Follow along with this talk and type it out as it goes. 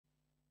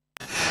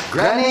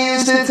Granny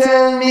used to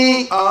tell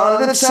me all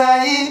the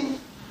time,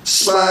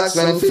 sparks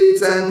when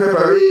faith and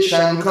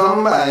preparation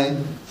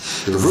combine.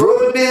 The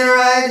road been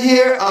right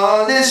here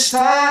all this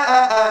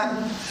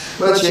time,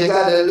 but you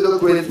gotta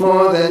look with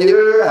more than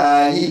your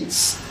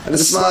eyes. And the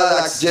small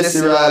axe Jesse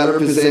Ryle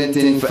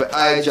representing for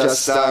I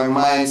Just Star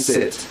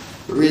Mindset,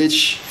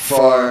 rich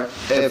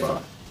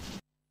forever.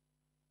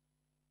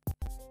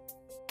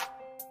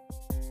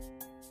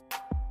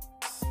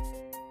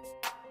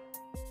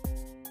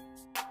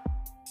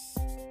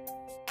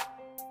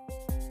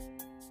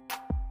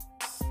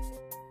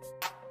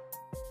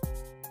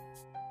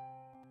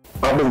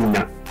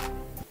 Abba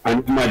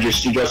and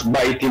Majesty just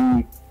bite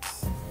him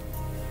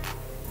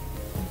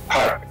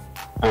heart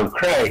and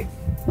cry.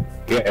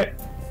 Yeah,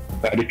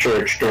 that the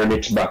church turned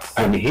its back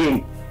on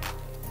him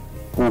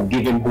who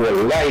give him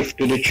whole life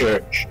to the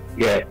church.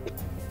 Yeah.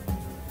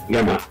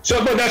 Yeah, man.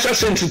 So, but that's a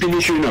sensitive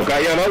issue, you know,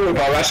 because you have a group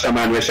of Rasta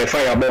man who say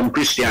fire burn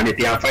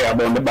Christianity and fire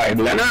burn the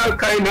Bible and all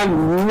kind of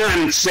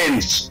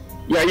nonsense.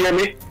 You hear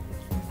me?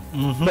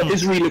 Mm-hmm. That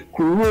is really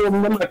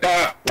Rome the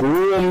matter.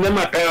 Rome the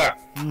matter.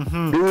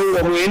 Mm-hmm. The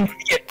Rome in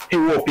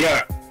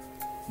Ethiopia.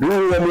 The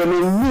Rome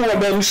will know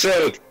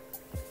themselves.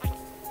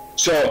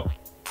 So,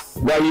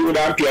 why you would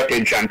have to pay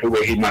attention to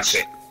what he must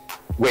say?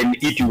 When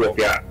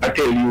Ethiopia, I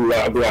tell you,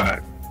 go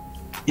on.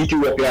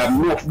 Ethiopia have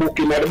enough book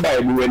in the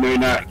Bible when you're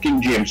in a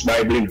King James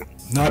Bible. You know?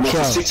 Not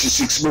true.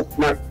 66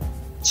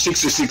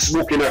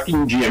 book in a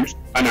King James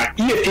and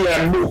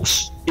 80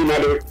 books in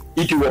the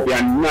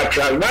Ethiopian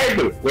natural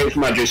Bible, where His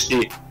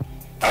Majesty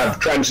have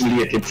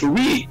translated for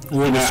we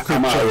in a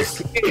Amharic.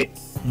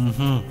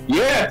 Mm-hmm.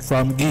 Yeah.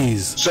 From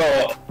Giz. So,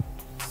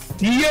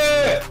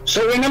 yeah.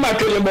 So when I'm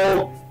talking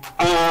about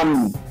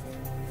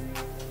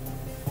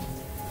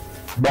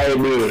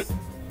Bible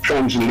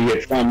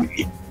translate from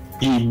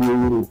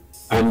Hebrew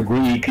and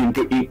Greek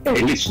into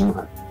English, listen,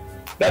 man.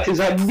 That is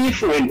a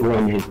different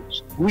one.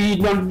 We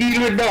don't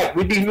deal with that.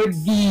 We deal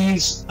with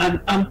Giz and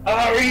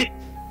Amharic.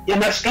 You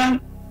understand?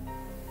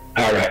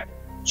 Alright.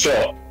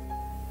 So,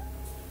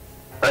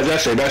 as I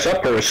said, that's a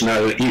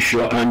personal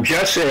issue. And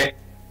just say,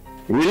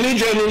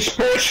 religion is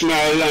personal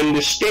and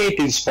the state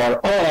is for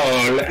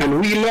all. And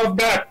we love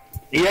that.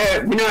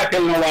 Yeah, we not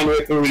tell no one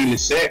what to really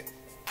say.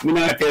 We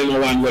not tell no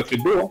one what to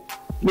do.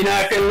 Me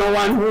not tell no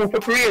one who to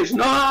praise.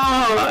 No,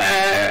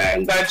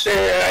 God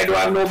say I don't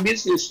have no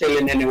business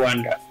telling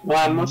anyone that. No,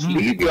 I must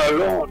leave you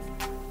alone.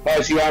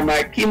 Because you are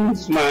my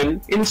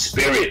kinsman in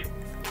spirit.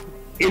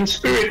 In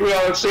spirit we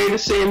all say the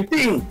same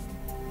thing.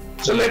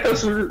 So let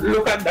us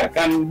look at that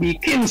and be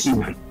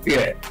kinsmen.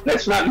 Yeah.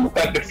 Let's not look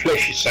at the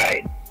fleshy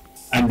side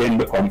and then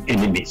become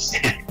enemies.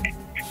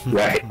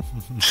 Right?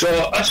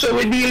 So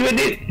we deal with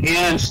it. You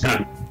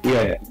understand?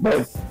 Yeah.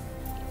 But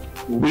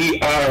we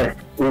are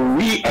who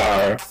we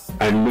are,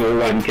 and no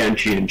one can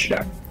change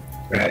that,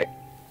 right?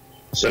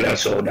 So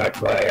that's how that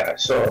boy.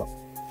 So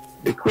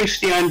the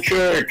Christian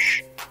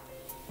church,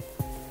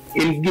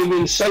 in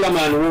giving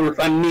Solomon Wolf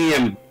a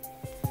name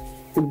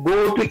to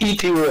go to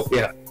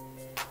Ethiopia,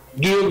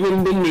 gave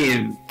him the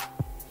name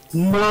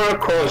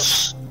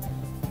Marcus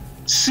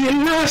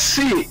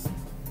Selassie.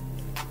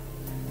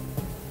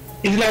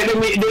 It's like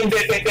they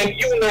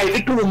unite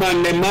the two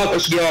men, the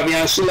Marcus Garvey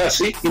and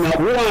Selassie, in a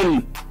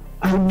one,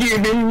 and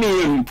give him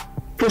name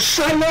to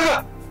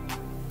Salah.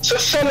 So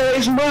Salah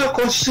is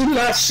Marcus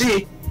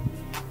Selassie.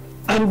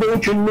 And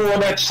don't you know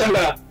that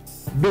Salah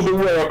do the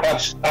work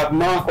of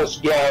Marcus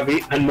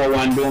Garvey and no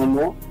one don't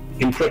know?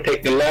 Him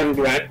protect the land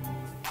grant.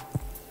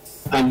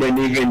 And then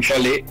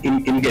eventually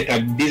him get a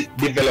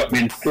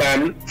development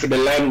plan for the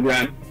land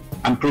grant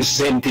and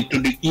present it to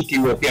the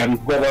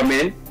Ethiopian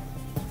government.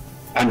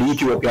 And the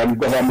Ethiopian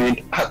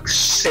government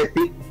accept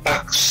it.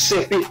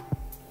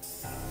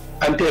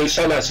 And tell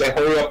Salah say,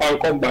 hurry up and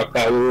come back,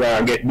 I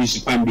will get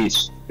busy on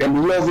this.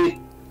 Them love it.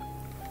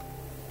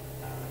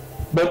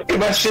 But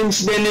ever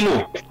since then, you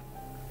know,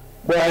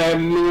 boy, I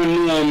don't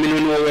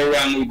know where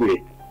wrong with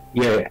it.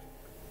 Yeah.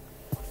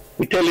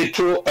 We tell it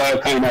through all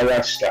kind of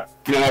Rasta.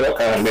 You know, I don't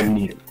call them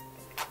name.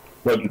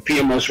 But the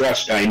famous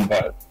Rasta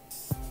involved.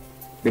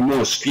 The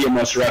most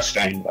famous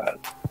Rasta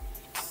involved.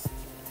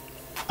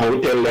 And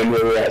we tell them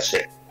where we are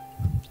set.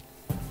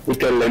 We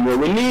tell them what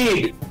we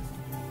need.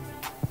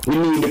 We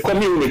need the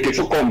community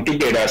to come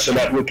together so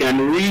that we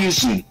can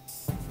reason.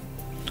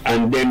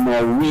 And then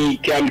we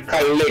can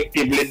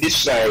collectively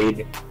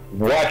decide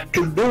what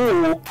to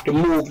do to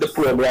move the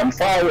program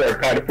forward.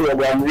 Because the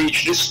program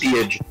reached the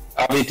stage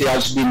of it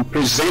has been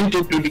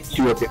presented to the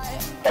Ethiopian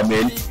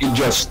government. It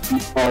just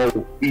now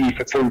we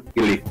fulfill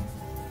it.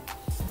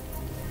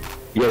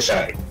 Yes,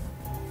 I.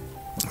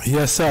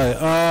 Yes, I.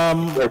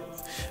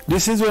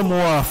 This is where more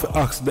of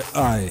ask the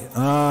I.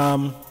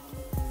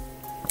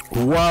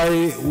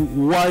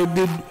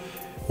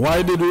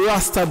 Why did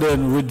Rasta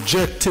then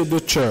rejected the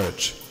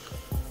church?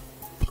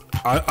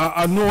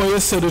 I know you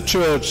said the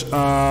church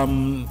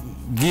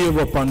gave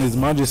up on His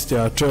Majesty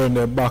or turned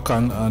their back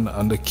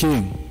on the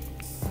king.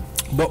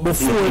 But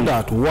before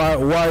that,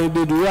 why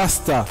did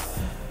Rasta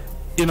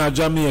in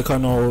Jamaica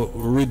now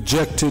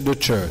rejected the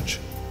church?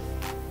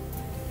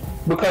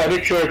 Because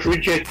the church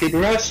rejected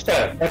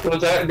Rasta. That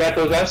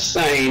was a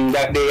sign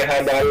that they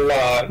had a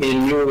law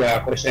in New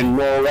York that said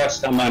no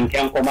Rasta man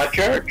can come to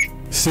church.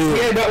 See,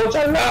 Yeah, that was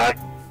a law.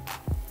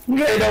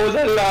 Yeah, that was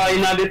a law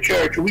in the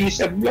church. We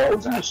said,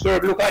 brothers and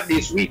sisters, look at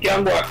this. We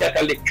can go to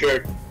Catholic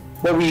church,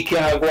 but we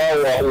can't go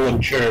to our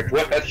own church.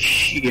 What a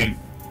shame.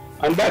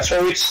 And that's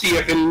how it's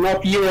safe in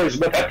not years,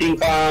 but I think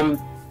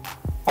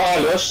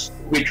Paulus,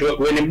 which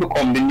when he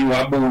become the new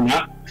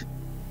Abuna,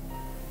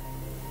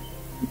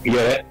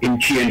 yeah, he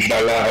changed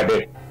the law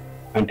there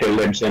and tell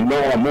them, say,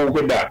 no, move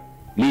with that.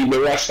 Leave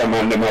the Rasta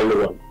man them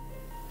alone.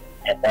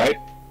 Alright?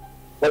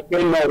 But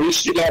then now we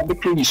still have the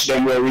priests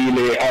them who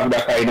really have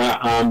that kind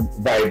of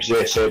vibes.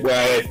 They say,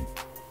 well,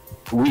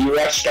 we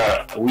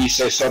Rasta, we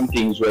say some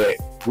things where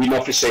we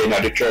not to say in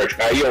the church.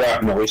 Because you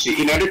have now, you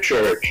see, in the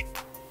church,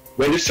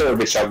 when the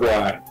service are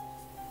going,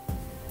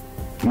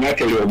 I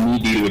tell you, me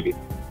deal with it.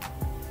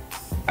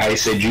 I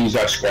say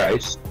Jesus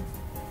Christ.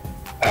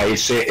 I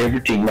say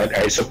everything that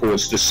I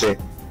supposed to say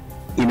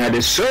in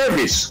the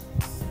service.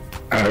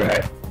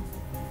 Alright.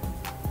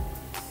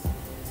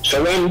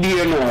 So one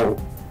day now,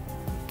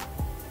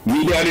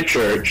 me there at the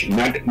church,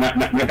 not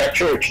a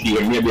church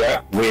day, maybe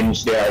a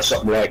Wednesday or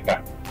something like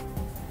that.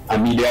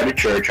 And me there at the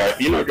church,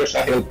 just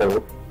a help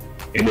out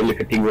in the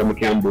little thing where we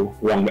can do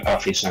around the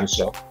office and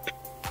stuff.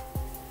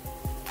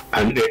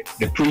 And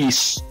the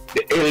priest,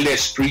 the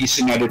eldest priest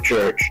in the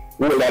church,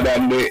 older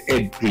than the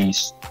head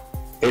priest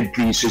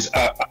is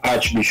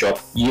Archbishop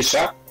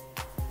Yisa,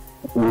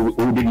 who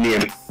the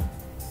name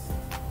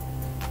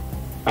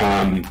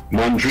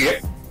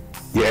Mondrian,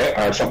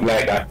 yeah, or something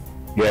like that.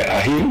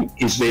 Yeah, him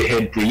is the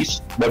head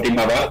priest, but him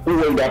have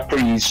an older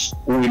priest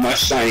who him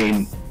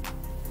assign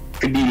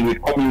to deal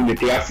with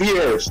community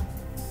affairs.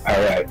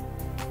 Alright.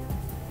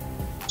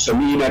 So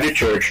me in the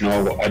church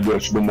now, I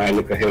just do my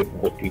little help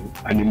out him,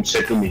 and him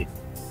said to me,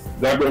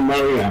 Gabriel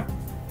Maria,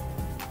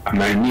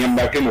 and I name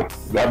back him,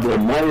 Gabriel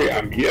Maria,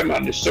 I'm here,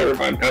 man, the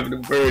servant of the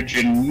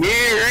Virgin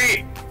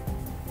Mary.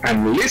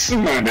 And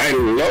listen, man, I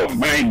love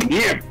my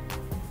name.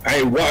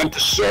 I want to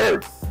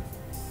serve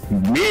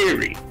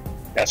Mary.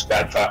 That's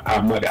God for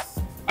our mother.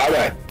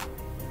 Alright.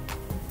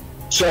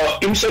 So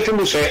him said to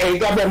me, say, hey,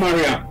 Gabriel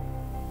Maria,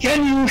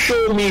 can you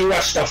show me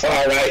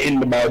Rastafari in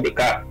the Bible?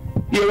 Because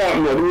you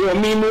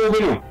want me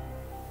moving.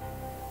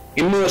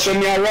 He knows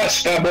me a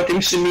Rasta, but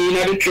him see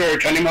me in the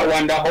church and him I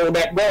wonder how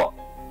that go.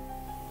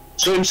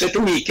 So him said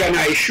to me, can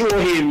I show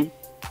him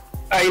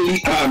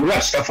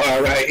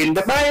Rastafari in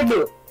the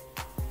Bible?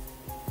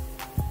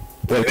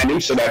 Well, when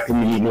him said that to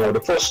me,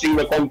 the first thing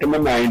that come to my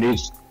mind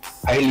is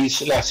Haile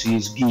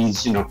Selassie's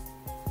Geese,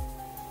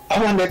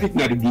 I wonder if it's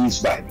not the Geese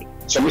Bible.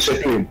 So I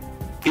said to him,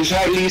 is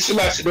Haile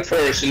Selassie the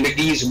first in the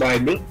Geese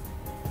Bible?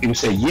 He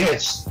said,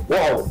 yes.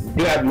 Wow,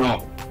 glad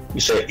now. He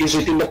said, is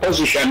it in the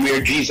position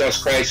where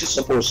Jesus Christ is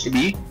supposed to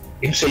be?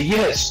 He said,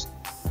 yes.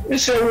 He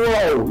said,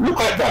 wow, look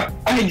at that.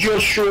 I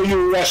just show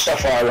you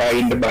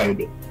Rastafari in the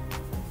Bible.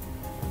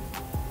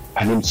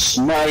 And him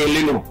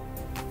smiling,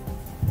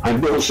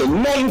 and they say,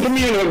 nothing to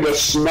me,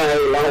 just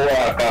smile and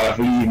walk off,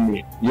 leave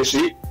me. You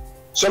see?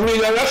 So me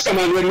a Rasta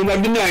man, when me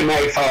not deny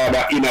my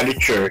father in the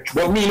church,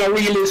 but me not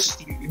really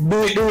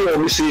do it the way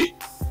me see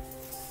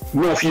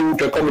enough you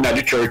to come in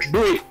the church,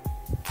 do it.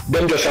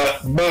 Them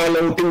just ball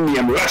out in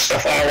name,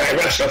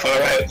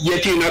 Rastafari,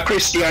 yet in a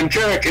Christian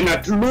church, you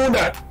not do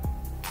that.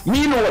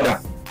 Me know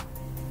that.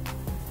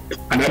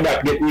 And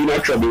that get me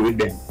in trouble with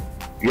them.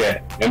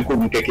 Yeah, them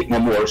couldn't take it no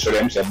more, so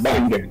them said,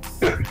 ban them.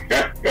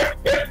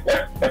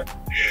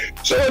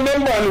 So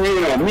them ban me,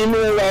 me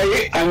know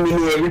why, and me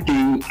know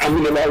everything, and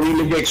me never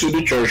really vex with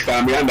the church,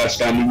 because me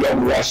understand the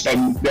young Rasta,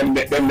 them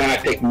not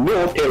take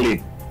no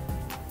telling.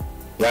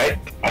 Right?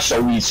 That's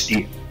how we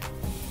see.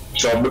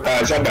 So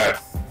because of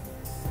that,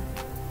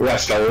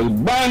 Rasta was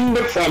banned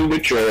from the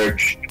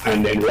church,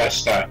 and then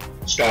Rasta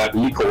start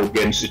leak out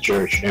against the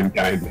church them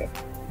time there.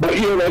 But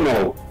you don't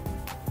know,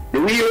 the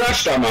real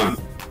Rasta man,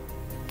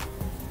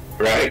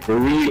 right? The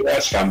real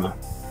Rasta man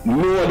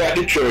know that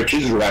the church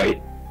is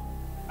right,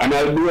 and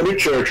although the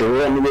church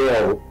run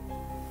well,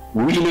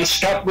 we must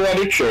stop going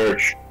to the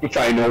church to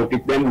find out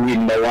if them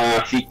window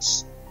want to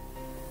fix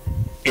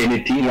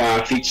anything,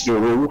 want to fix the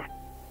roof,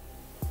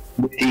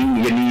 the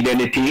thing you need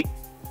anything.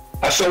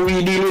 That's how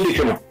we deal with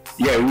it,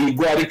 Yeah, we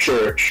go to the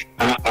church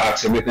and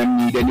ask them if they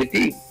need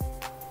anything.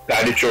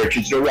 That the church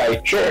is the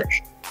right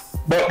church.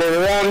 But the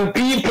wrong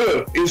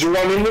people is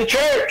running the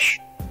church.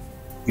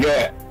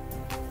 Yeah.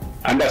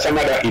 And that's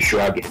another issue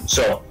again.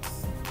 So,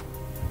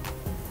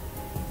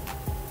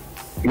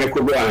 we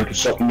could go on to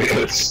something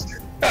else.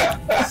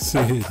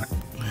 See,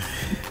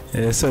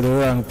 so the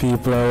wrong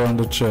people are on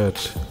the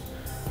church.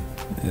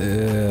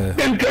 Yeah.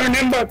 Then turn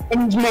them back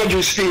on His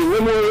Majesty.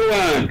 What more you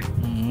want?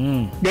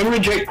 Them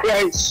reject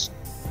Christ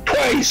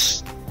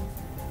twice.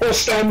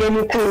 First time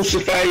them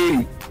crucify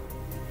Him.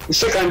 The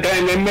second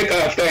time they make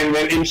after Him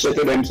when Him said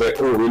to them, say,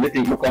 oh, really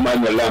think we come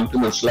on the lamb to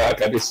not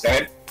slaughter this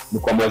time? We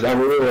come as a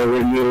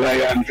roaring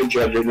lion for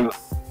judging.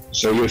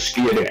 So you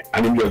stay there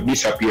and Him just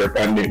disappear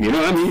from them. You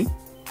know what I mean?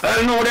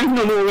 I know them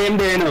no know when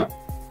they know.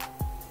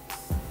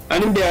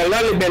 And if there are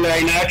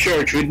Lalibela in our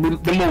church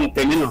with the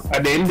mountain, you know,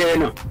 at the end there, you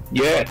know.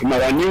 Yeah, you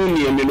have a new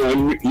name,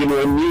 you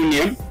know a new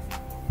name?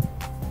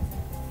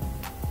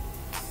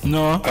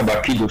 No.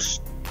 Abba Kidus.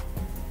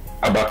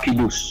 Abba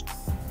Kidus.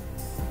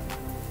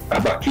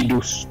 Abba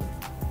Kidus.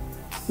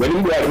 When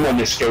you go to the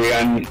monastery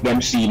and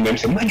them see him, them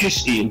say,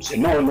 Majesty. Him say,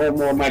 no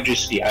more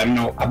Majesty. I'm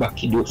now Abba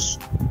Kidus.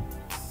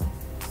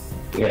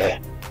 Yeah.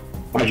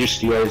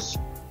 Majesty is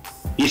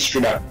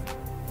history that.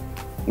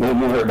 No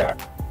more of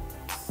that.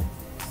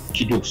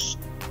 Kidus.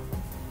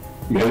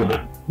 Yeah,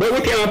 man. But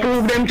we can't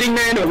prove them things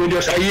there, you know. We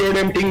just hear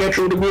them things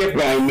through the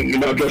grapevine, you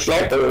know, just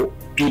like how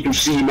people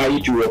see my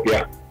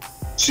Ethiopia.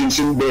 Since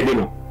in bed, you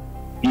know.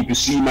 People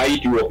see my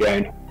Ethiopia,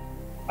 you know.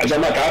 As a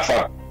matter of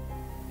fact,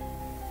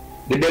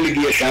 the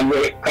delegation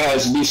will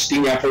cause this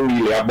thing for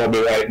really a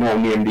bubble right now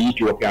named the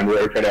Ethiopian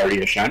World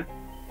Federation.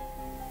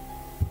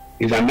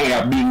 Is a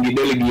now being the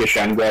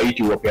delegation go to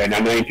Ethiopia in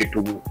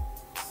 92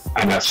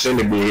 and I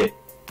celebrate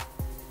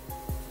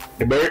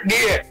the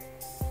birthday.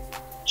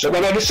 So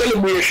when the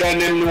celebration,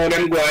 them know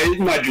them go to His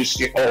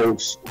Majesty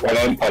house while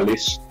in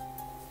palace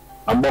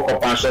and buck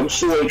up on some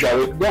soldier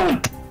with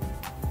gun.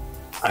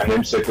 And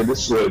them say to the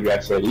soldier, I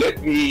say, let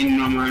me in,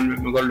 no man, let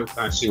me go look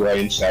and see what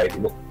inside.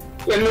 Look.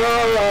 Well, no,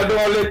 I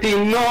don't let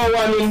him, no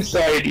one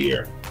inside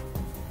here.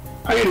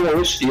 I know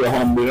we stay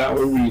humble and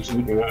we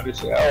reason, you know, they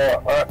say,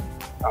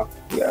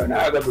 yeah, now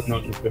I got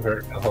nothing to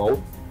hurt the house.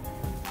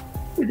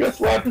 We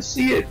just want to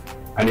see it.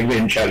 And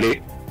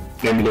eventually,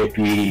 them let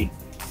we,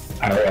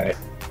 alright.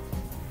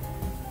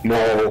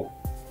 Now,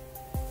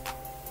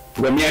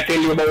 when I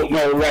tell you about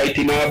now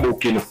writing a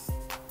book, you know,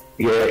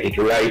 yeah, it's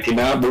writing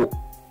a book.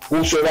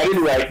 Whosoever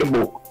did write the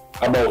book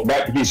about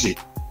that visit,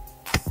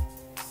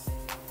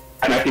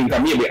 and I think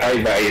maybe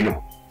Iva, you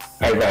know,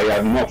 Iva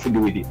have nothing to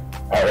do with it.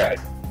 Alright.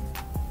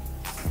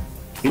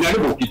 In the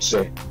book it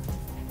said,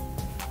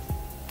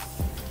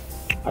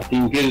 I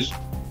think is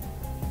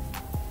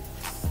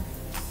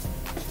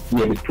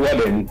maybe two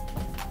of them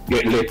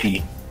get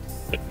lucky.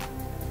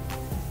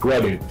 Two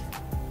of them.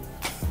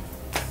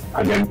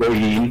 And then go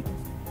in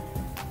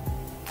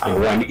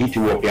and one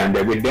Ethiopian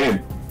there with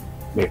them.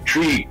 The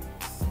three.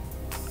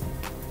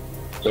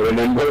 So when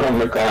they go on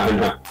the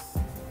corner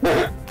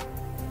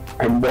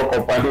and walk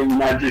up on His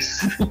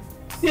Majesty.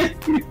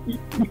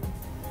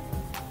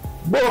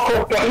 Walk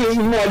up on His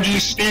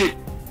Majesty.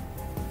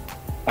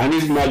 And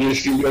His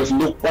Majesty just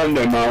look on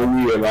them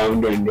and wave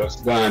and then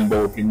just gone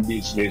about in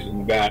business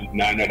and gone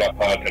in another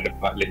part of the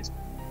palace.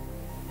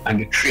 And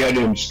the three of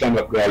them stand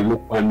up there and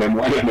look on them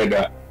one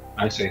another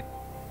and say,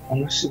 I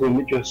must see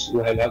them just a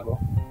while ago.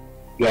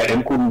 Yeah,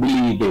 them couldn't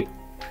believe it,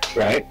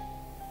 right?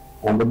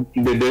 And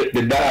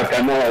the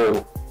daughter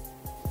now,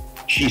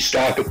 she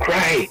started to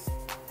cry.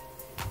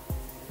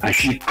 And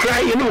she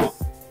cried, you know,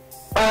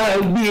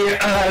 all day,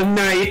 all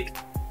night,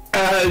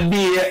 all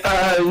day,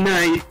 all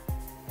night.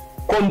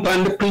 Come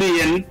on the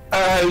plane,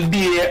 all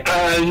day,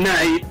 all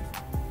night.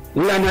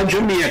 Land of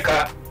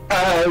Jamaica,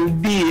 all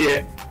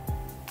day.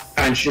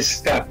 And she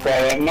stopped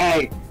crying at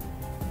night.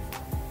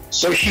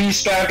 So she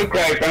started to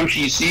cry from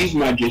she sees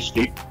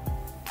Majesty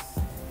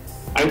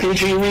until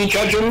she reached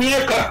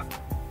Jamaica.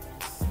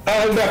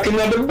 All that in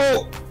the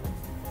book.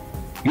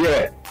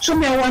 Yeah. So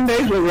me I wonder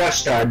is what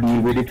Rasta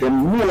deal with it and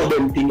more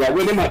them things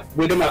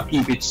where them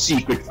keep it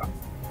secret from.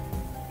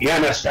 You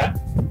understand?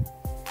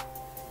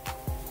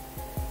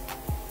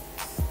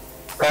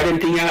 Because them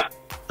things are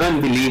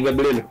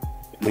unbelievable, you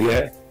know?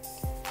 Yeah.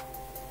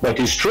 But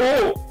it's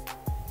true.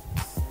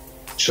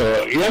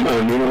 So, yeah,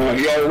 man, you know,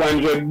 you're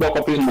ones that buck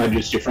up His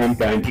Majesty from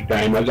time to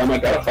time. As a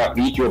matter of fact,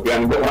 the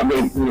Ethiopian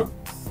government, you know,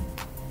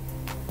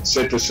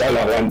 said to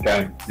Salah one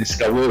time,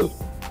 Mr. World,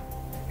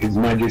 His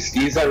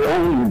Majesty is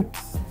around.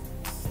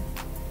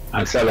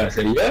 And Salah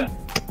said, yeah,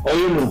 how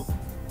you know?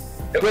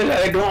 Well,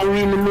 I don't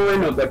really know, you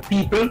know, but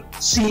people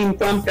see him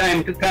from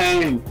time to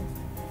time.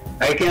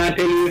 I can't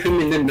tell you if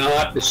I'm in the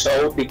north, the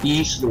south, the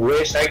east, the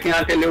west. I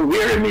can't tell you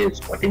where he is,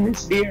 but he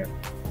is there.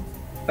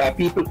 But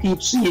people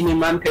keep seeing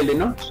him and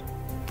telling us.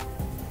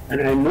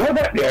 And I know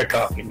that they are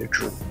talking the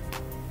truth.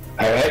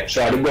 Alright,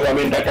 so the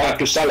government that talk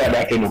to Salah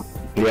that, you know.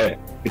 Yeah,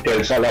 he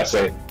tell Salah,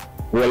 say,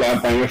 roll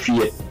up on your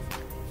feet.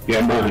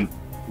 Yeah, man,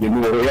 you know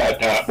what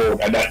you talk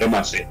about, and that they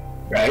must say,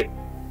 right?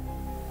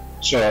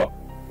 So,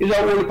 it's a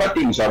whole lot of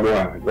things are going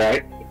on,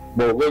 right?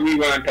 But what we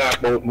want to talk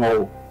about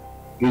now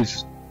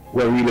is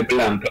what really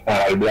belongs to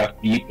all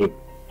black people,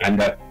 and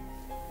that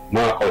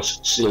Marcus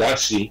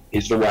Selassie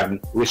is the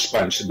one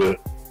responsible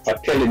for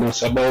telling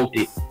us about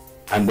it.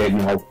 And then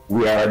now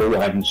we are the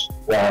ones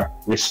who are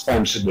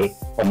responsible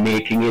for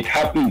making it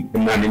happen. The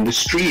man in the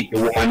street,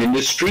 the woman in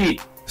the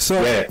street. So,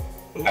 yeah.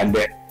 And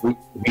then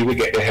we will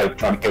get the help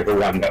from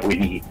everyone that we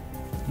need.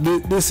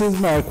 This is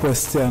my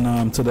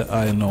question to the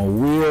I know.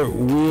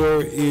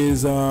 Where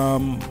is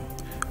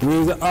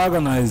the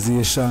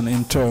organization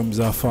in terms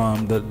of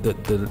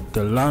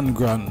the land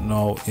grant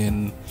now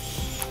in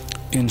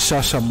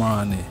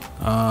Shashamane?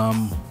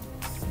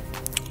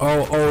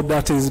 How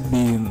that is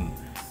being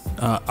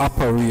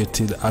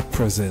operated at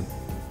present?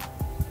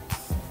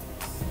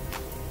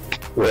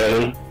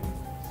 Well,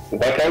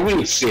 what I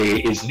will say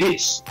is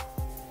this.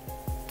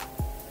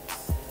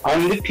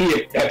 On the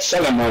tape that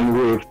Solomon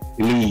will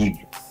leave,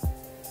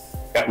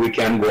 that we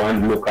can go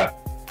and look at,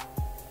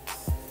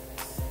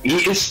 he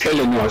is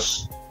telling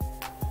us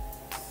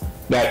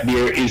that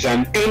there is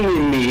an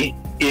enemy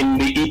in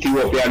the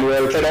Ethiopian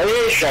World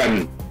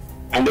Federation,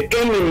 and the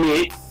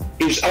enemy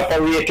is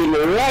operating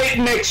right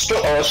next to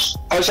us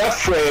as a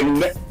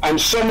friend,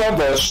 and some of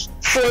us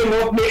frame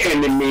up the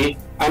enemy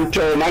and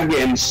turn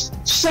against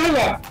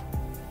Salah.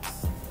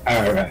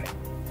 All right.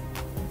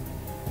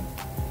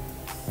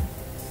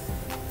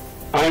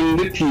 On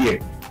the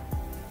tape,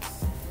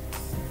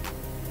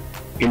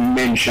 it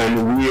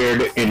mentioned where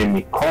the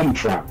enemy come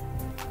from.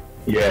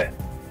 Yeah.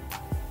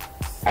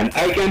 And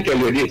I can tell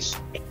you this.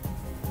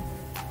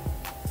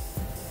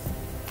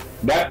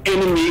 That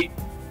enemy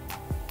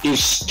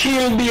is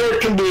still there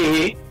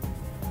today,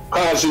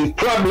 causing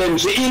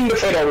problems in the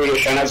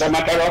Federation. As a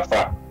matter of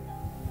fact,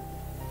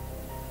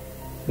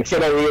 the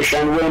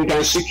Federation went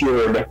and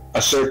secured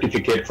a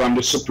certificate from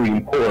the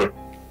Supreme Court,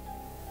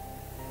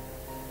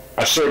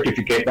 a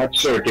certificate that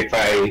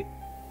certified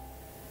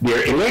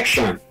their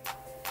election.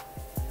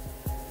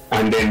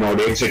 And then now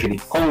the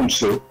Executive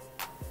Council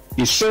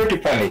is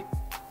certified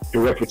to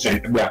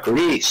represent the black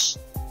race.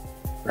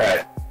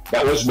 Right.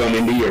 That was done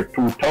in the year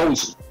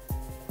 2000.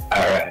 All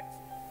right.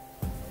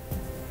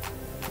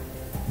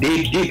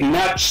 They did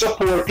not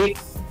support it.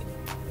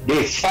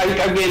 They fight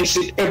against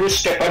it every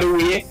step of the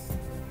way.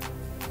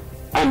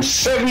 And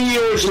 7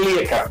 years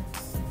later,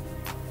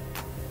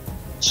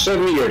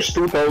 7 years,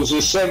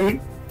 2007,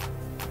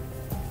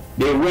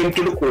 they went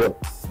to the court.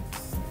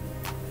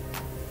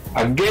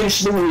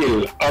 Against the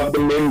will of the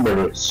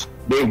members,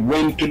 they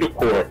went to the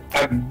court.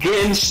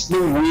 Against the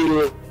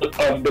will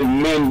of the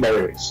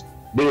members,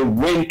 they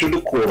went to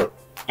the court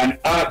and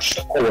asked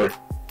the court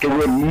to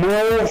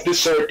remove the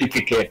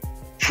certificate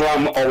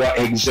from our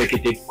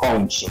Executive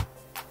Council.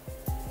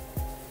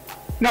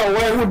 Now,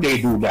 why would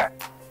they do that?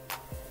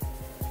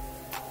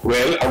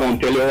 Well, I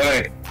won't tell you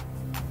why.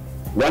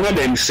 One of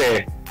them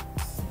said,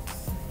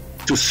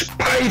 to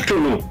spy to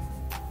know.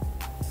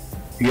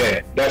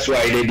 Yeah, that's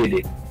why they did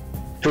it.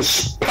 To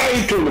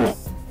spy to know.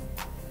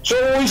 So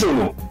who is to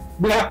know?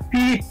 Black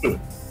people.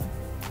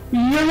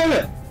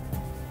 Yeah.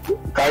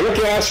 Because you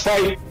can't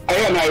spy, I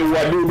and I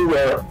will do the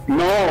work.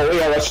 No,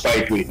 we are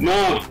spy to it.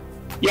 No.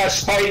 You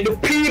spy the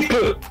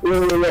people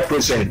who we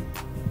represent.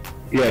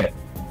 Yeah.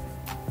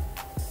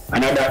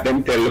 And I got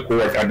them tell the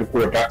court, and the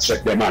court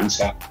accept them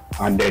answer,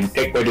 and then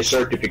take away the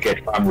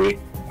certificate from me,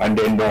 and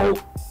then now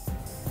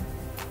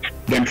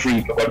them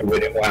free to what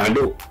they want to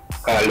do.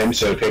 Call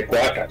themselves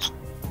headquarters.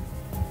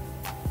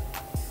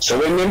 So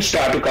when them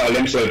start to call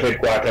themselves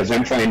headquarters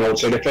and find out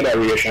so the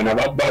Federation have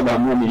a bag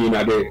of money in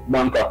the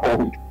bank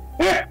account,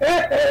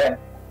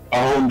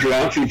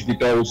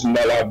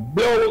 $150,000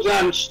 blows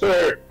and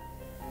skirt.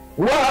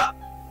 What?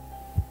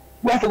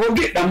 We have to go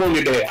get the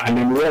money there and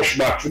then rush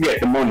back to get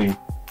the money.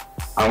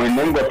 And when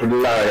them go to the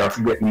lawyer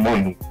to get the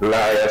money, the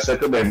lawyer said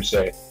to them,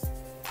 say,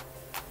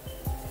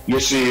 you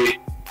see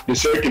the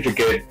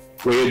certificate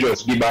where you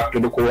just give back to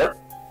the court?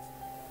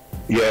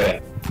 Yeah,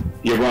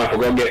 you're going to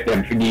go get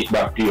them to give it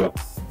back to you.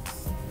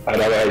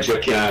 Otherwise you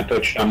can't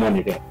touch the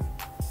money there.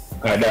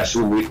 That's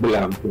who it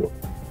belongs to,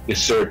 the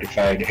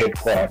certified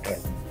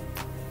headquarters.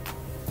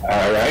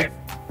 Alright?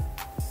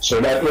 So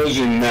that was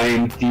in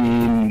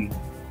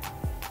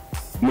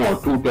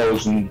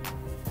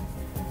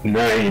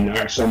 2009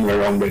 or somewhere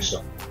around there.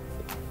 So.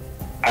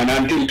 And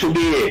until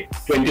today,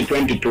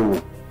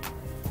 2022,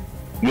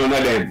 none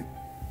of them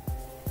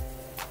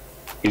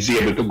is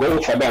able to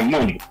go for that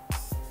money.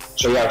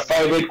 So you have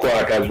 5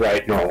 headquarters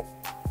right now,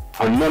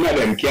 and none of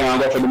them can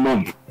go for the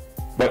money,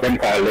 but them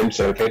call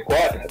themselves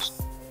headquarters.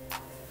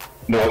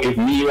 Now, if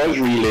me was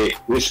really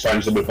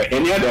responsible for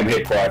any of them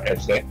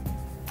headquarters there,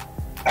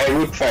 I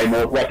would find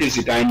out what is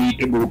it I need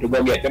to do to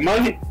go get the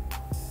money.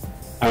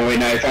 And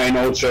when I find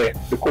out, say,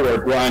 the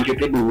court wants you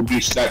to do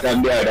this, that,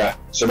 and the other,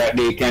 so that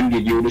they can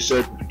give you the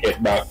certificate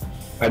back,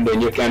 and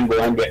then you can go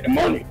and get the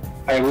money,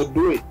 I would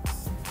do it.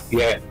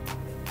 Yeah.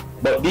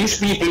 But these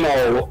people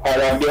now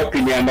are of the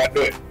opinion that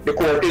the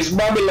court is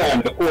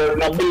Babylon. The court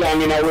not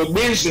belong in our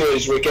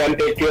business. We can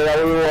take care of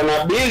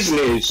our own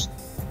business.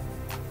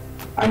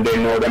 And they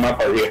know them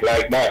operate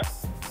like that.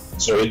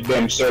 So it's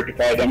them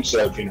certify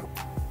themselves, you know.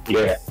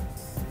 Yeah.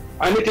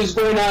 And it is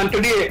going on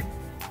today.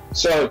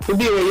 So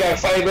today we have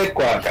 5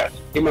 headquarters.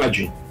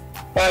 Imagine.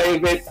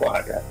 5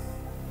 headquarters.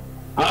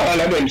 And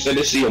all of them say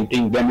the same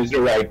thing. Them is the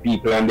right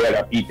people and the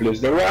other people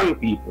is the wrong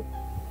people.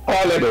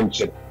 All of them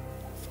say.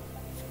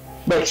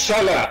 But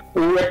Salah,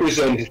 who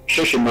represents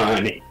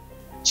Shishimani,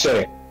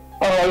 say,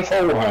 all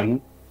for one,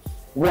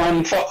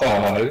 one for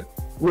all,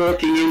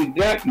 working in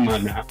that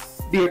manner,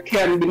 there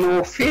can be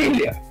no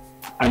failure.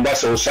 And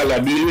that's how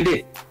Salah deal with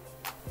it.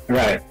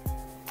 Right.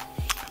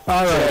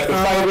 All right. So the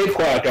 5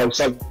 headquarters.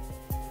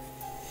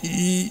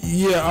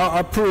 Yeah,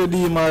 I pray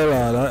thee, my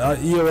lord. I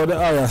hear what the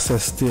ayah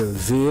says still.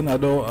 Zane, I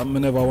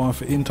never want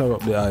to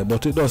interrupt the ayah,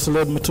 but it does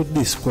lead me to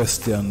this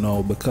question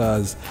now,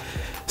 because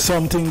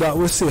something that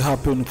we see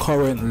happen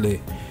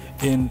currently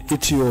in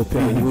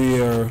Ethiopia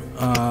where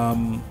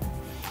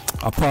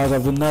a part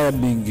of the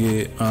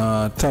Nyabingi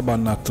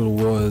tabernacle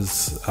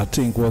was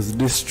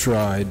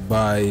destroyed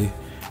by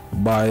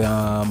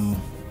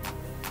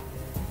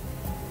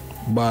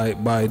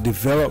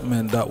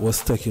development that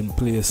was taking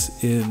place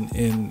in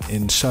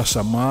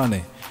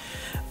Shashamane,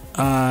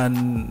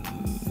 and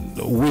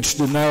which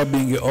the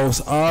Nyabingi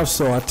House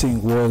also, I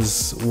think,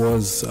 was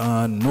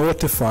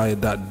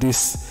notified that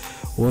this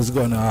was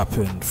going to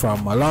happen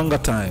from a longer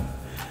time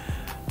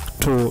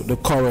to the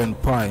current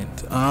point.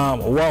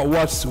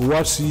 What's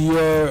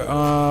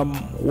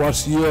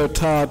your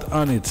thought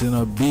on it? You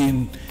know,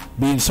 being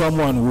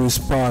someone who is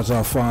part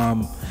of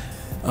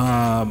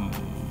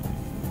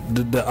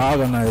the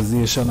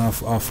organization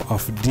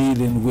of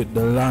dealing with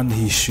the land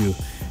issue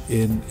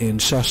in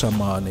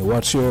Shashamane.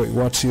 What's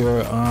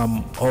your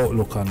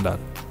outlook on that?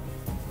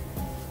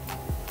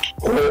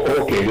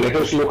 Oh, okay, let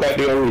us look at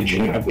the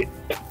origin of it.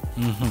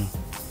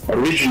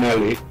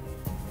 Originally,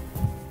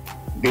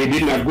 they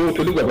did not go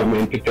to the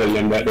government to tell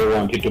them that they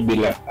wanted to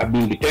build a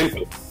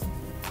temple.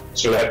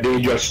 So that they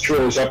just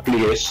chose a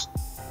place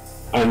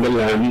on the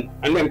land,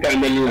 and then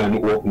kind of the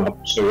land open up,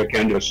 so you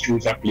can just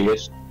choose a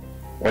place,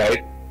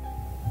 right?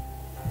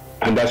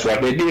 And that's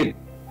what they did.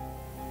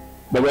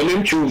 But when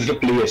they choose the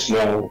place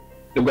now,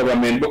 the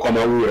government become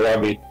aware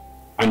of it,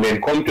 and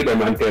then come to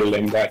them and tell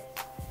them that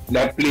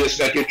that place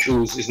that you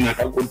choose is not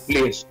a good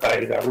place,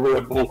 because the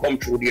road won't come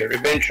through there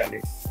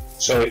eventually.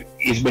 So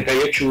it's better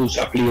you choose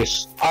a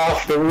place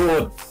off the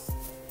road.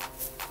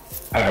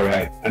 All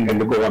right, and then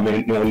the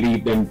government now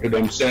leave them to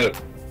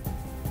themselves.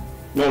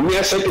 Now, me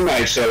I say to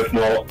myself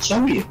now,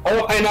 sorry,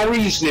 what kind of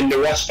reasoning the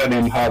rest of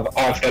them have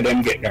after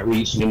them get the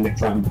reasoning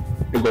from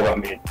the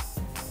government?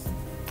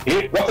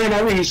 What kind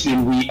of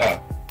reasoning we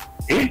have?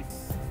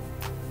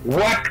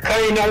 What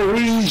kind of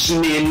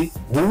reasoning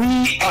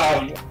we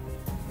have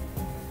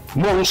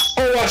amongst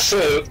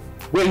ourselves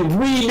when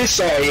we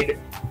decide,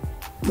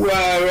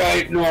 well,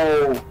 right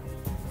now,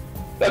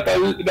 that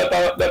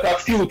a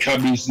future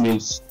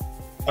business,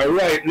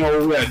 right now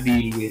we are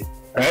dealing with,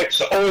 right?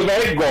 So all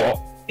that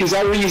go is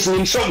a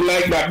reasoning something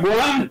like that go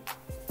on.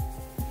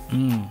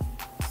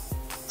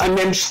 And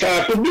then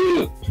start to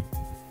build.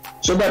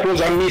 So that was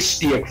a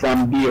mistake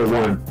from day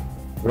one,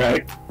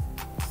 right?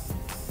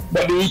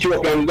 But the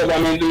Ethiopian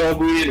government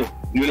love it,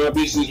 you know,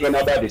 business when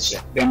nobody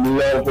said. Them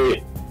love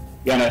it,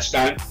 you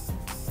understand?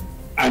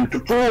 And to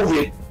prove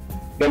it,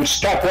 them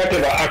stop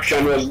whatever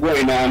action was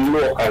going on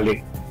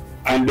locally,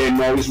 and then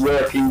now is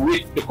working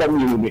with the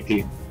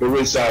community to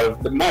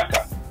resolve the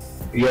matter.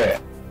 Yeah.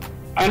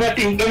 And I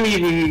think them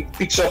even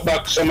fix up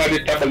back some of the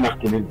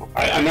tabernacle, you know.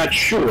 I'm not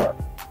sure,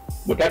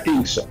 but I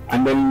think so.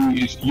 And then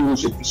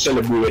use it to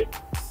celebrate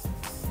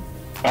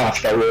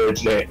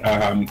afterwards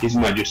His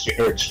Majesty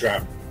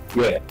Earthstrap.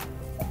 Yeah.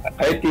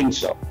 I think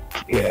so.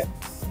 Yeah.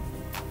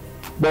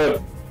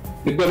 But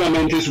the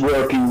government is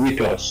working with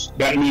us.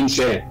 That means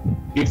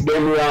if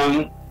they're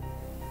wrong,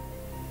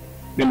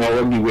 they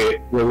will give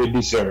it where we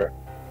deserve.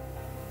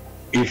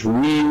 If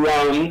we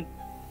wrong,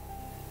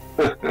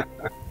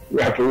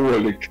 we have to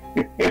roll it.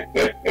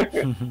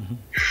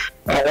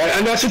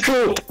 And that's the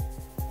truth.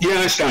 You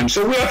understand?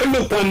 So we have to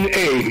look on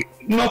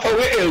not for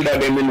the elder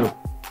them, you know.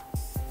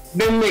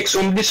 Then make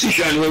some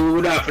decision where we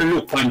would have to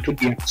look on to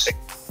them and say,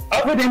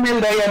 how would them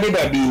elder did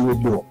I deal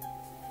with though?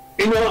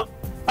 You know,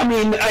 I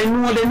mean, I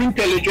know them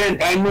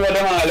intelligent, I know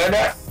them all of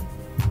that.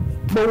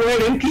 But where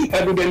them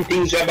people do them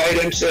things by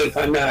themselves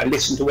and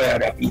listen to what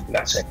other people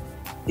are saying.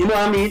 You know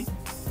what I mean?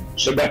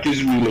 So that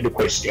is really the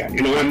question.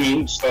 You know what I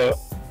mean? So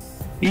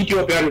the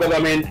Ethiopian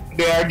government,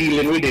 they are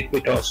dealing with it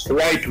with us the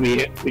right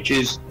way, which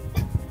is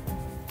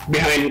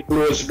behind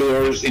closed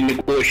doors in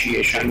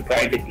negotiation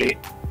privately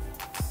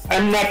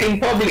and not in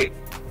public.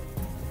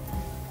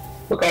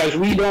 Because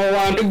we don't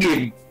want to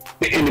give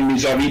the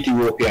enemies of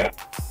Ethiopia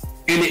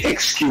any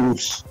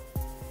excuse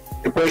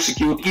to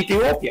persecute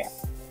Ethiopia.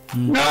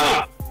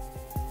 No,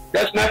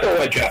 that's not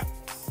our job.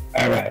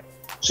 All right.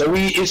 So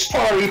it's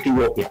for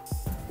Ethiopia.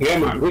 Yeah,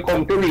 man. We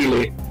come to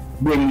really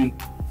bring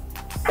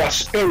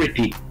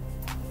prosperity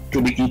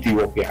to the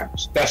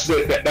Ethiopians. That's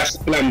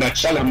the plan that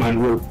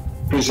Solomon will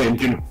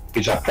present. You know,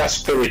 it's a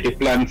prosperity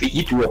plan for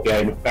Ethiopia.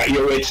 You know, that you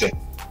already said.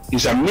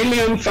 It's 1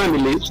 million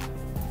families.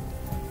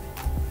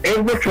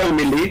 Every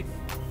family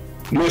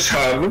must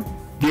have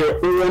their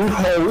own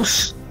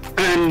house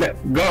and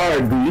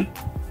garden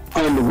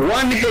on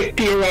 1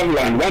 hectare of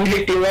land. 1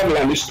 hectare of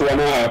land is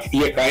 2.5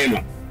 acres, you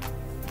know.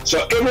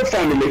 So every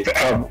family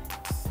have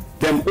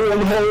them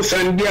own house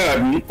and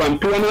garden on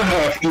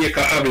 2.5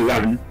 acres of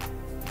land,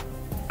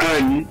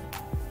 and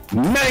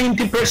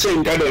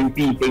 90% of them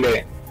people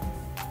there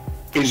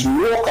is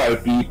local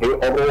people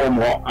of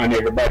Omo and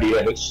everybody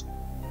else,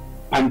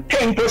 and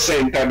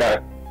 10% of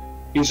that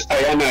is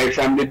I and I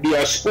from the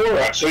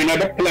diaspora. So in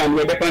the plan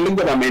where the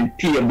government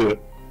table,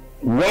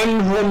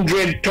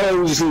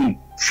 100,000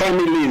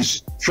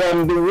 families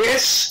from the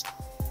West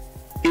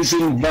is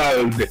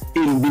involved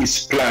in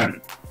this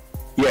plan.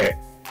 Yeah,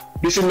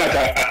 this is not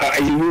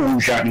an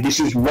illusion. This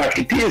is what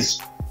it is.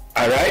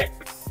 All right.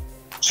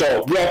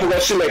 So we have to go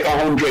select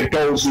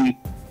 100,000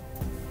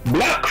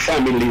 black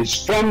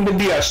families from the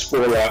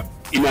diaspora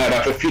in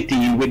order to fit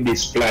in with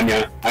this plan,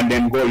 and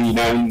then go in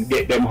and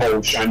get them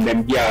house and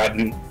them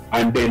garden,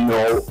 and then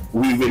now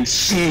we will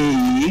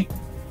see,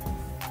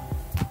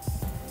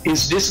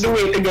 is this the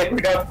way to get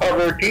rid of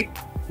poverty?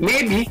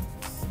 Maybe,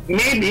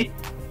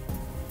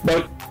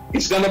 but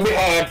it's going to be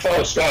hard for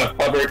us to have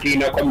poverty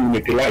in a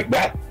community like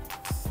that.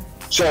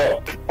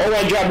 So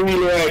our job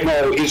really right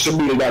now is to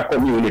build that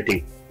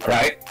community,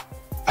 right?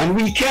 And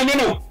we can,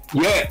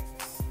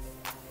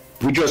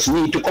 we just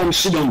need to come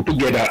sit down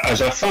together as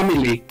a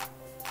family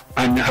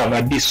and have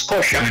a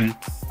discussion,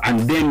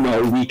 and then now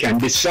we can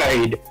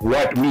decide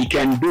what we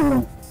can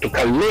do to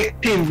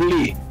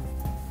collectively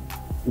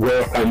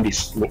work on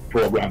this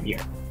program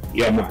here.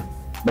 Yeah, man.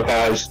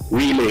 Because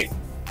really,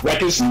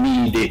 what is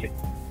needed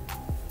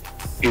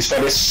is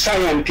for the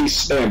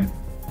scientists to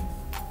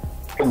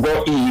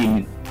go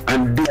in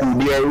and do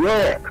their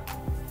work.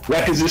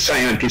 What is the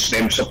scientists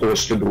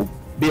supposed to do?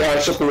 They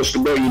are supposed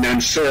to go in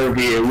and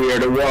survey where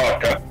the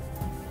water,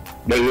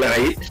 the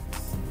light,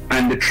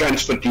 and the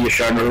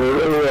transportation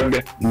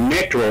road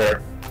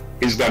network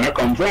is going to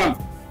come from.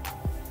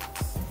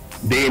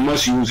 They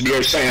must use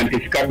their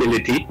scientific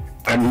ability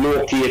and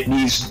locate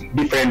these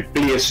different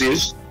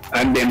places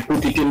and then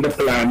put it in the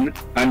plan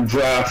and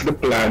draft the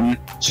plan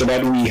so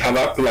that we have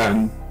a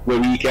plan where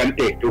we can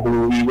take to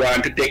who we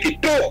want to take it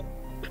to.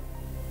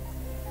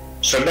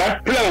 So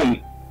that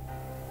plan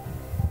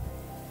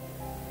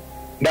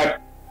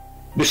that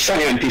the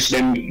scientists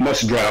then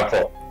must draft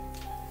up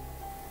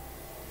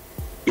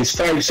is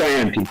 5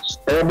 scientists.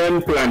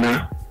 Urban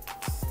planner,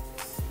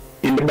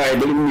 in the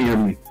Bible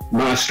named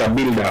master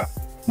builder.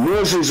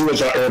 Moses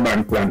was an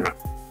urban planner,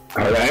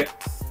 all right?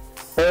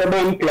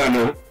 Urban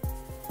planner,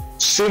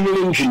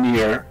 civil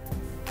engineer,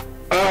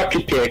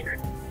 architect,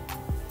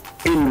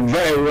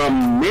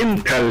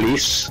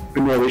 environmentalist,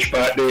 you know which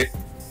part they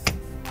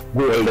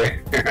go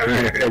there,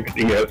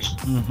 everything else.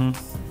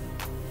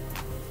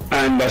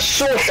 And a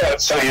social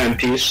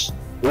scientist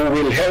who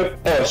will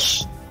help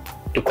us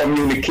to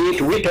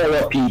communicate with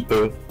our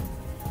people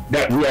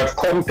that we have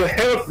come to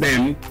help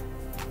them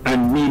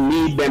and we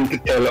need them to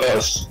tell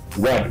us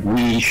what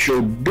we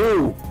should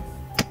do.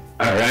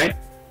 All right?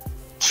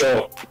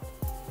 So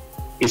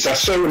it's a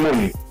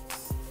ceremony,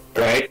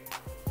 right?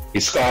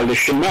 It's called the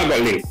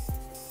Shemagali.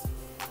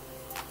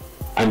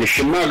 And the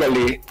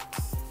Shemagali,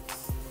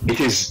 it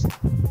is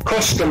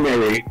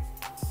customary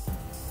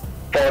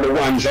for the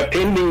ones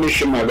attending the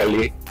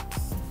Shemagali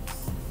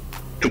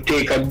to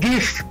take a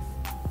gift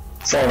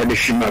for the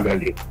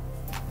Shemagali,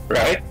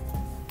 right?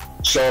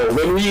 So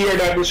when we hear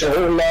that, we say,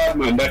 oh Lord,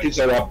 man, that is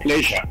our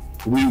pleasure.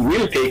 We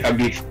will take a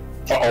gift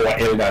for our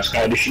elders,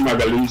 because the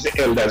Shemagali is the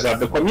elders of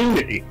the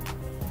community.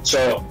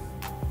 So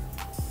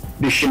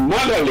the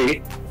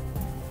Shemagali,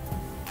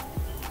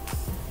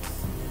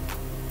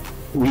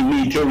 we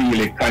need to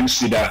really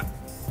consider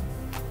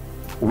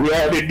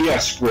where the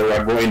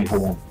diaspora going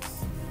home.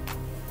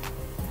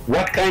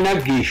 What kind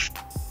of gift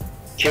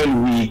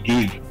can we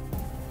give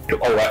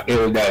to our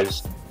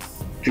elders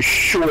to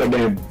show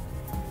them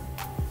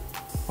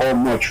how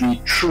much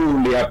we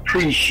truly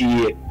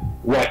appreciate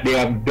what they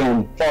have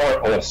done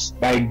for us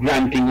by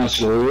granting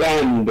us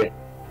land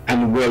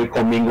and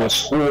welcoming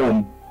us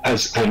home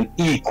as an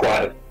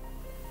equal?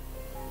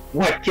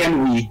 What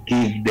can we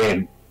give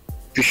them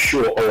to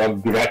show our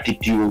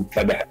gratitude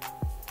for that,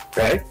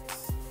 right?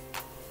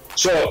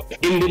 So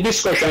in the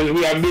discussions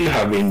we have been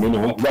having,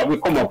 what we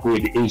come up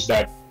with is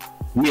that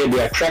maybe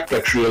a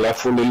tractor trailer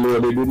fully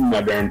loaded with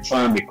modern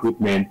farm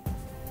equipment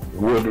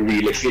would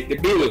really fit the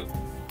bill,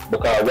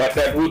 because what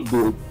that would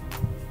do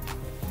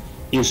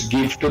is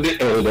give to the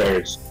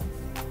elders.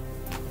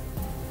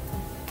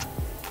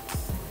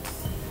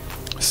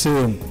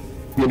 Same.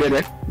 You did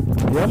it?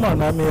 Yeah,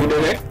 man, I'm here. You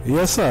did it?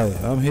 Yes,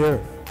 I'm here.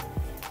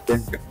 There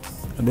you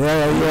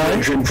are.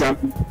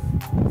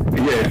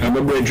 I'm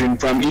a brethren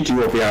from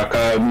Ethiopia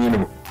called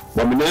me,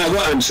 But I never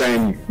answer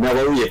him,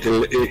 never wait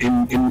till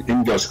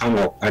him just hang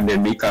up and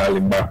then me call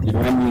him back, you know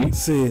what I mean?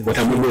 But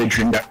I'm a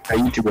brethren that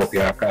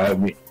Ethiopia called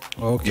me.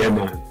 Okay. Yeah,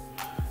 man.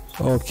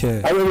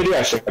 Okay. I will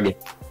there, sir.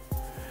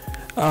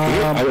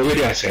 I will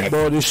there, sir.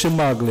 About the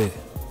Shemagali.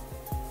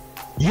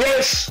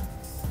 Yes.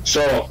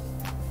 So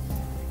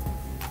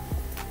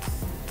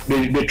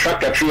the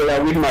tractor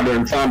trailer with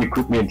modern farm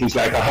equipment is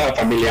like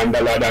 $500,000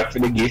 that for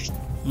the gift.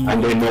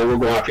 And then now we're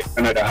going to have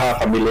another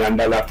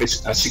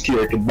 $500,000 for a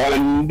security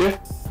bond.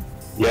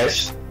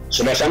 Yes.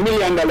 So that's $1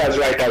 million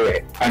right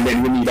away. And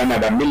then we need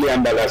another $1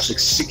 million to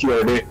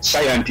secure the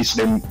scientists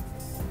them,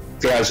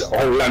 because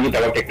how long it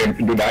will take them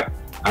to do that.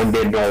 And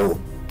then now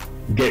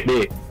get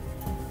the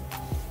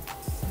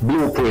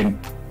blueprint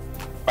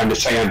on the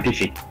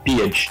scientific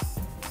page.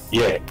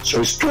 Yeah.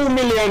 So it's $2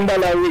 million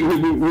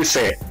we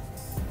say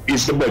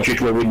is the budget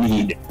where we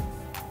need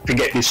to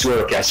get this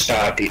work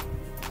started.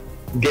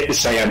 Get the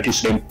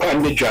scientists then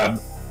on the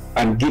job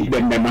and give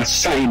them an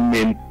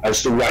assignment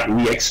as to what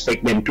we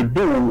expect them to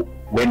do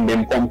when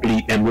them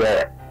complete them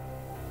work.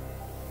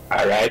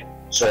 Alright?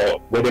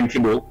 So what them to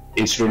do,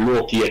 is to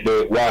locate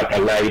the water,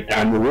 light,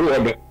 and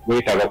road where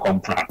it ever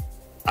come from,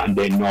 and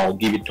then now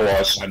give it to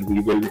us, and we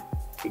will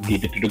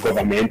give it to the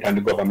government, and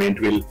the government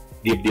will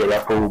give their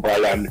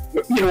approval, and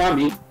you know what I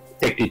mean,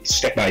 take it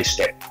step by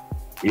step.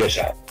 Yes,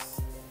 sir.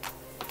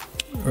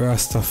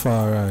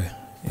 Rastafari,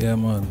 yeah,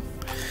 man.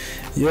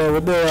 Yeah, we're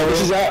there.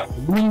 This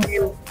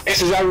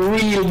is a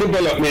real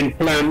development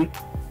plan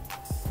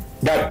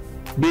that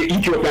the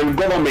Ethiopian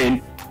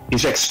government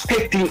is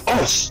expecting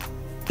us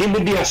in the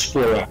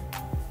diaspora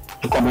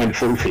to come and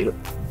fulfill.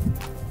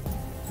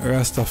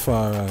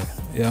 Rastafari,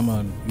 yeah,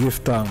 man. Give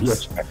thanks.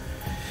 Yes, sir.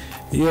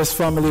 Yes,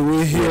 family,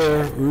 we're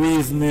here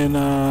reasoning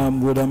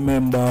with a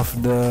member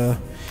of the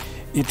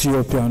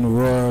Ethiopian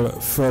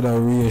World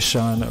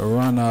Federation,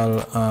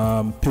 Ronald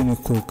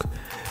Pinnycook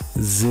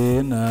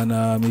Zane,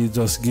 and he's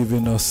just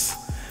giving us,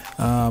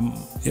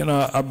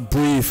 a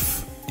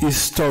brief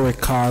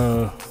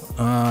historical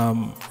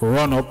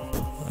run-up.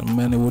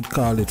 Many would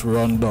call it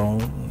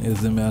rundown,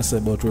 as they may say,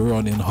 but we're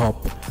running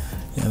up,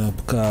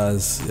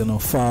 because,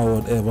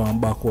 forward ever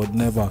and backward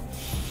never.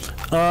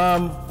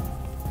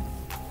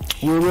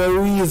 We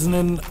were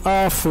reasoning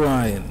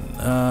offline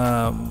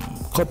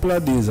couple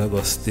of days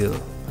ago still,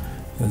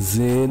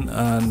 Zane,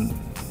 and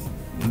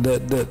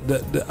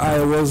I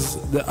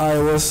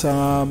was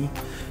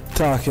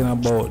talking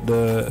about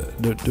the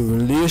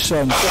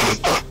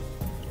relationship,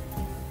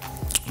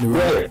 the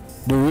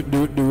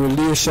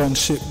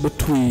relationship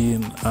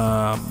between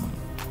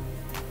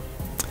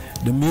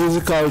the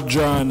musical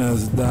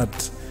genres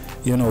that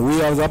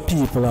we as a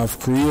people have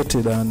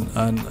created, and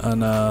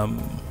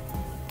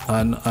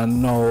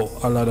now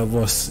a lot of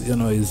us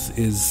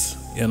is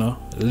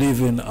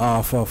living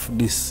off of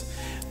these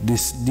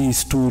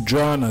two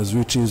genres,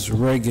 which is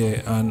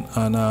reggae and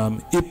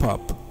hip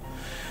hop.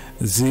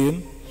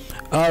 Zine,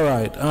 all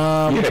right.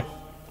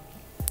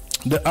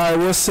 I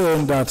was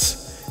saying that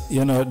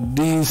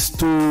these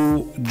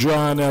two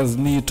genres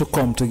need to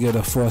come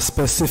together for a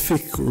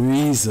specific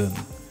reason.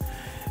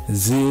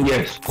 Zine,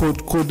 yes.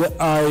 Could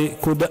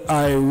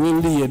I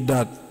relate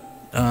that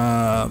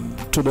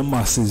to the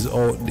masses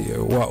out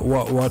there?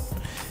 What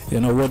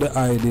the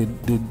I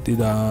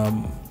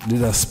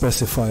did I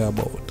specify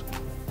about?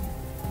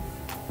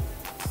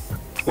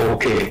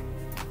 Okay.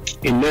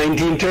 In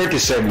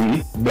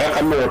 1937, black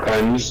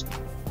Americans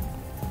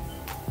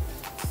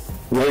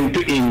went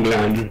to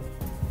England,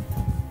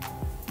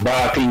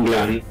 Bath,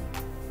 England,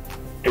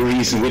 to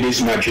reason with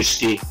His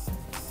Majesty,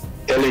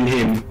 telling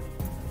him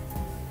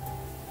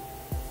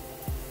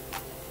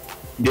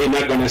they're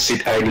not going to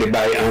sit idly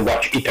by and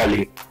watch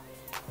Italy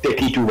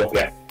take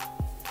Ethiopia.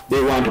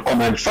 They want to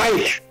come and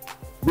fight.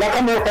 Black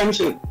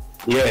Americans,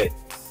 yeah.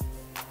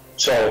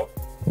 So,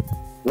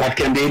 what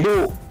can they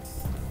do?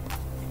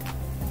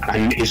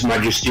 And His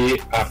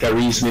Majesty, after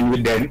reasoning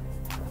with them,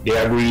 they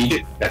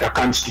agreed that a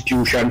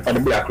constitution for the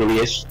black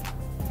race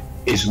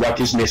is what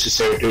is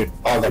necessary to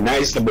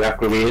organize the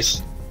black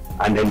race,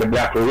 and then the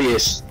black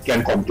race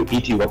can come to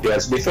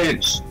Ethiopia's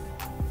defense.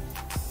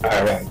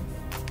 All right.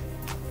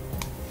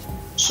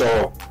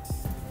 So,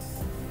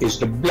 is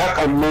the black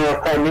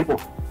American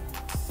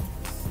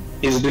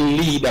is the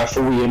leader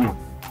for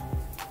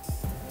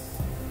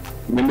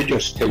Let me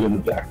just tell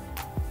you that.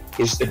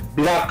 Is the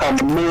black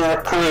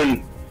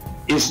American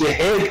is the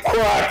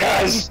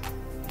headquarters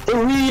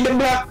for we the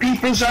black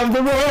peoples of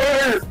the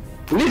world.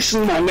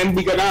 Listen, man, them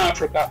bigger than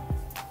Africa.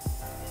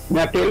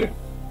 I tell you,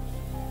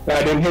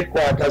 by them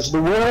headquarters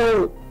the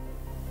world.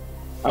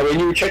 And when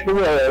you check the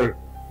world,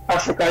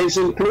 Africa is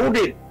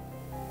included.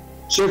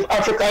 So if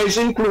Africa is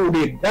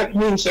included, that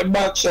means the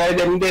backside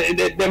them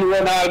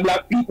run all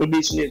black people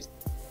business.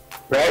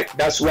 Right?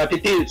 That's what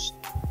it is.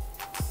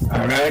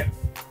 Alright?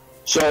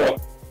 So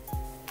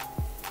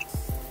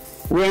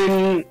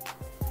when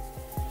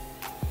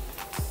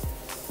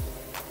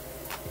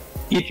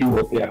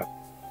Ethiopia,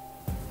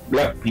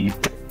 black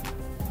people,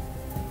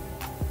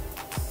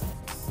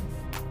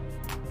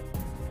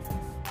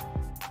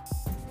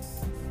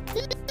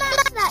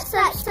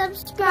 that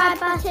subscribe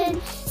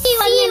button. See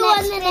you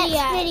on the next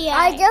video.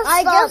 I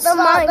just got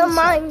the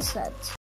mindset.